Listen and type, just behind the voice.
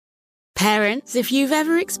Parents, if you've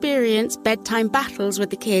ever experienced bedtime battles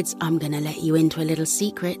with the kids, I'm going to let you into a little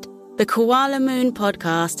secret. The Koala Moon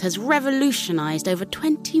podcast has revolutionized over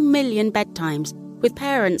 20 million bedtimes, with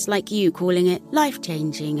parents like you calling it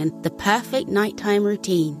life-changing and the perfect nighttime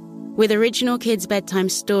routine. With original kids' bedtime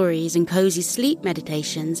stories and cozy sleep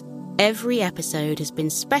meditations, every episode has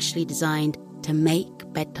been specially designed to make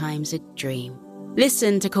bedtimes a dream.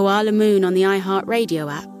 Listen to Koala Moon on the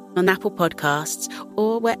iHeartRadio app, on Apple Podcasts,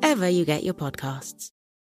 or wherever you get your podcasts.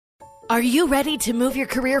 Are you ready to move your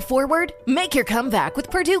career forward? Make your comeback with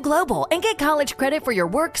Purdue Global and get college credit for your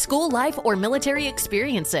work, school, life, or military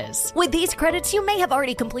experiences. With these credits, you may have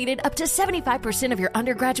already completed up to 75% of your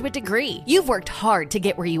undergraduate degree. You've worked hard to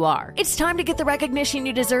get where you are. It's time to get the recognition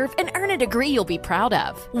you deserve and earn a degree you'll be proud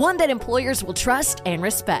of. One that employers will trust and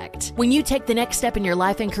respect. When you take the next step in your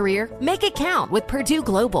life and career, make it count with Purdue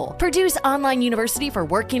Global, Purdue's online university for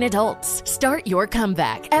working adults. Start your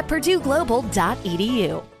comeback at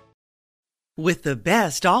purdueglobal.edu. With the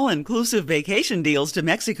best all-inclusive vacation deals to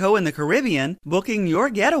Mexico and the Caribbean, booking your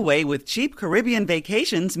getaway with Cheap Caribbean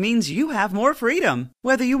Vacations means you have more freedom.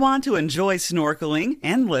 Whether you want to enjoy snorkeling,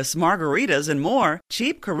 endless margaritas, and more,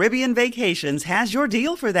 Cheap Caribbean Vacations has your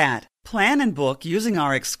deal for that. Plan and book using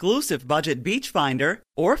our exclusive budget beach finder,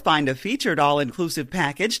 or find a featured all-inclusive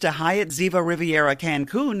package to Hyatt Ziva Riviera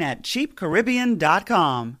Cancun at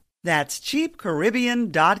cheapcaribbean.com. That's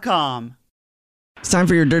cheapcaribbean.com. It's time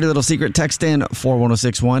for your dirty little secret. Text in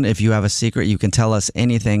 41061. If you have a secret, you can tell us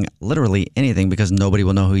anything, literally anything, because nobody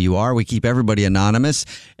will know who you are. We keep everybody anonymous,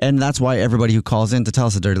 and that's why everybody who calls in to tell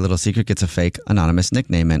us a dirty little secret gets a fake anonymous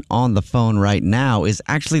nickname. And on the phone right now is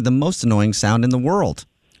actually the most annoying sound in the world.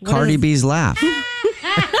 Cardi B's laugh.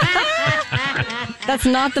 That's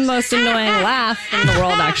not the most annoying laugh in the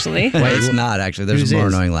world, actually. Wait, it's not, actually. There's a more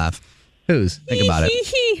annoying laugh. Whose? Think about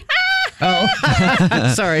it.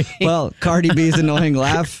 Oh, sorry. Well, Cardi B's annoying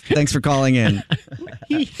laugh. Thanks for calling in.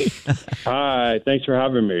 Hi, thanks for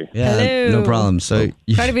having me. Yeah, hello. No problem. So,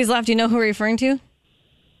 Cardi B's laugh, do you know who we're referring to?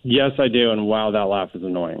 Yes, I do, and wow, that laugh is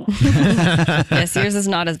annoying. Yes, yours is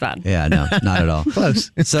not as bad. Yeah, no, not at all.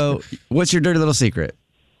 Close. So, what's your dirty little secret?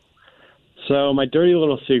 So my dirty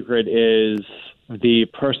little secret is the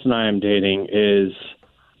person I am dating is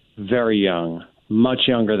very young, much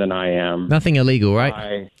younger than I am. Nothing illegal,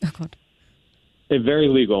 right? Oh, God. Very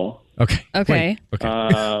legal. Okay. Okay. Wait, okay.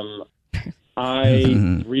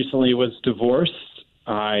 I recently was divorced.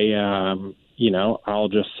 I'll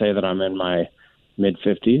just say that I'm in my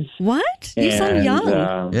mid-50s. What? You sound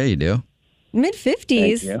young. Yeah, you do.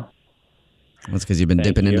 Mid-50s? Thank you. That's because you've been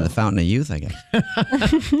dipping into the fountain of youth, I guess.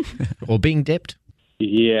 Or being dipped?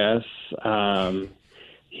 Yes.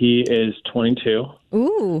 He is 22.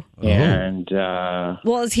 Ooh. And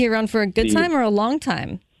well, is he around for a good time or a long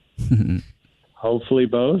time? hopefully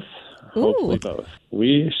both. Ooh. Hopefully both.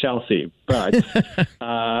 We shall see. But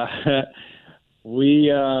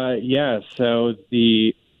so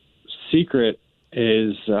the secret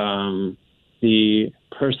is the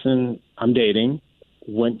person I'm dating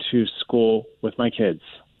went to school with my kids.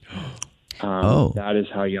 That is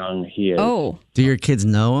how young he is. Oh. Do your kids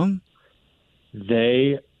know him?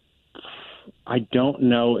 I don't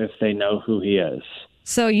know if they know who he is.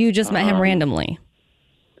 So you just met him randomly?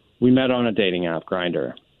 We met on a dating app,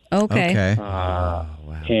 Grindr. Okay. Wow.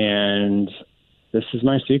 And this is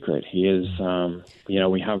my secret. He is,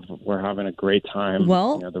 we're having a great time.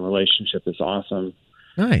 Well, the relationship is awesome.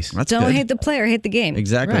 Nice. That's Don't good. hate the player, hate the game.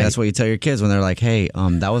 Exactly. Right. That's what you tell your kids when they're like, hey,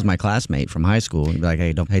 that was my classmate from high school. You'd be like,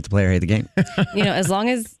 hey, don't hate the player, hate the game. As long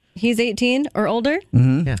as he's 18 or older,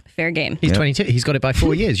 Yeah. fair game. He's 22. He's got it by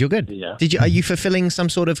 4 years. You're good. Yeah. Are you fulfilling some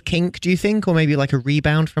sort of kink, do you think? Or maybe like a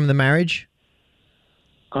rebound from the marriage?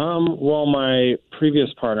 Well, my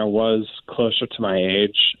previous partner was closer to my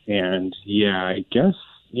age, and I guess,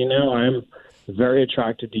 I'm very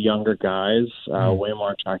attracted to younger guys, way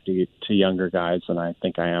more attracted to younger guys than I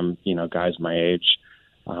think I am, guys my age.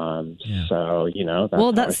 So, that's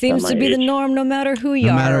well, that seems to be the norm no matter who you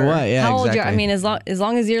are. No matter what, yeah, How old you are. I exactly. mean, as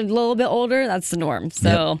long as you're a little bit older, that's the norm. So,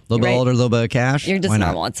 A little bit older, a little bit of cash. You're just Why not?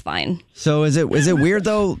 normal. It's fine. So is it weird,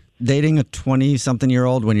 though, dating a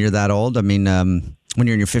 20-something-year-old when you're that old? I mean, when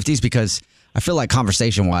you're in your 50s? Because I feel like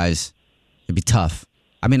conversation-wise, it'd be tough.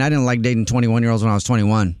 I mean, I didn't like dating 21-year-olds when I was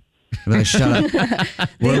 21. I'd be like, shut up.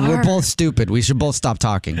 We're both stupid. We should both stop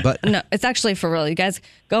talking. But No, it's actually for real. You guys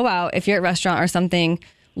go out, if you're at a restaurant or something,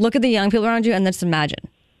 look at the young people around you and then just imagine.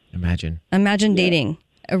 Imagine Imagine dating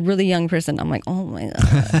a really young person, I'm like, oh my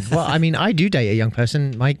God. Well, I mean, I do date a young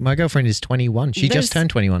person. My girlfriend is 21. She just turned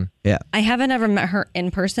 21. Yeah. I haven't ever met her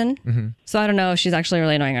in person, so I don't know if she's actually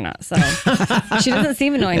really annoying or not. So she doesn't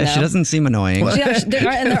seem annoying, though. She doesn't seem annoying.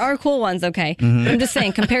 There are cool ones, okay? But I'm just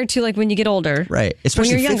saying, compared to like when you get older, Right.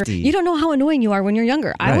 Especially when you're younger, 50. you don't know how annoying you are when you're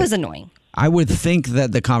younger. I Right. was annoying. I would think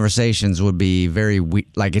that the conversations would be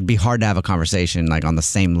like it'd be hard to have a conversation like on the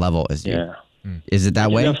same level as you. Yeah. Is it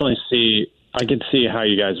that way? I can see how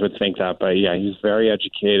you guys would think that, but yeah, he's very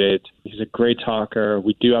educated. He's a great talker.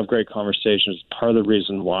 We do have great conversations. Part of the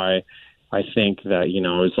reason why I think that,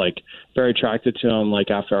 I was like very attracted to him.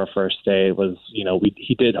 Like after our first date was,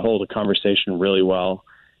 he did hold a conversation really well.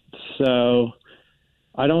 So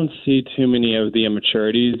I don't see too many of the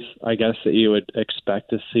immaturities, I guess, that you would expect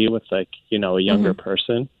to see with like, a younger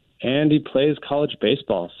person. And he plays college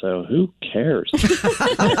baseball, so who cares?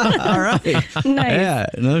 All right. Nice. Yeah,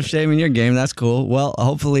 no shame in your game. That's cool. Well,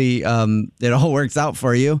 hopefully it all works out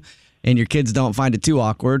for you and your kids don't find it too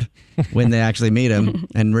awkward when they actually meet him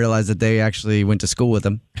and realize that they actually went to school with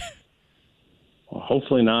him. Well,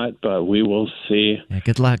 hopefully not, but we will see. Yeah,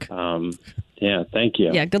 good luck. Yeah, thank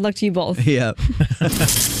you. Yeah, good luck to you both. Yeah.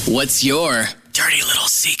 What's your dirty little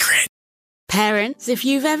secret? Parents, if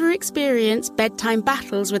you've ever experienced bedtime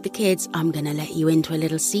battles with the kids, I'm going to let you into a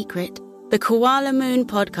little secret. The Koala Moon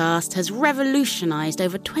podcast has revolutionized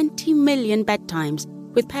over 20 million bedtimes,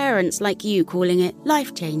 with parents like you calling it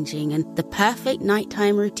life-changing and the perfect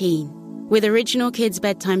nighttime routine. With original kids'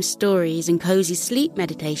 bedtime stories and cozy sleep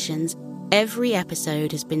meditations, every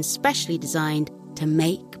episode has been specially designed to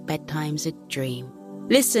make bedtimes a dream.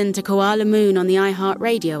 Listen to Koala Moon on the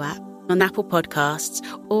iHeartRadio app, on Apple Podcasts,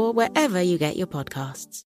 or wherever you get your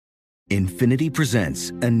podcasts. Infiniti presents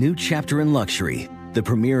a new chapter in luxury, the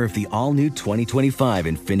premiere of the all-new 2025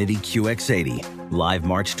 Infiniti QX80, live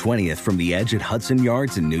March 20th from the Edge at Hudson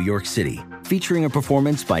Yards in New York City, featuring a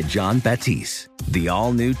performance by John Batiste. The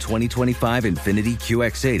all-new 2025 Infiniti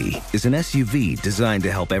QX80 is an SUV designed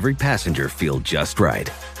to help every passenger feel just right.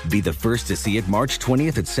 Be the first to see it March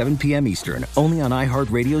 20th at 7 p.m. Eastern, only on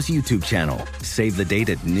iHeartRadio's YouTube channel. Save the date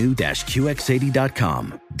at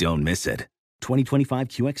new-QX80.com. Don't miss it. 2025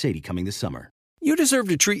 QX80 coming this summer. You deserve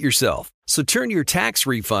to treat yourself, so turn your tax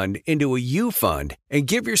refund into a U fund and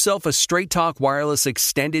give yourself a Straight Talk Wireless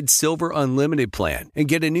Extended Silver Unlimited plan and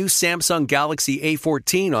get a new Samsung Galaxy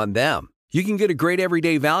A14 on them. You can get a great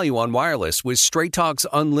everyday value on wireless with Straight Talk's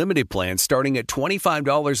Unlimited plan starting at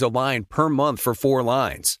 $25 a line per month for 4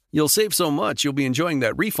 lines. You'll save so much you'll be enjoying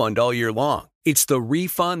that refund all year long. It's the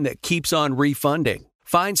refund that keeps on refunding.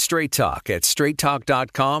 Find Straight Talk at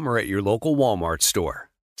straighttalk.com or at your local Walmart store.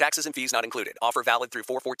 Taxes and fees not included. Offer valid through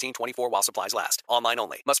 4/14/24 while supplies last. Online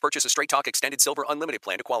only. Must purchase a Straight Talk Extended Silver Unlimited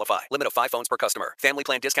plan to qualify. Limit of 5 phones per customer. Family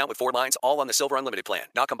plan discount with 4 lines all on the Silver Unlimited plan.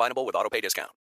 Not combinable with auto pay discount.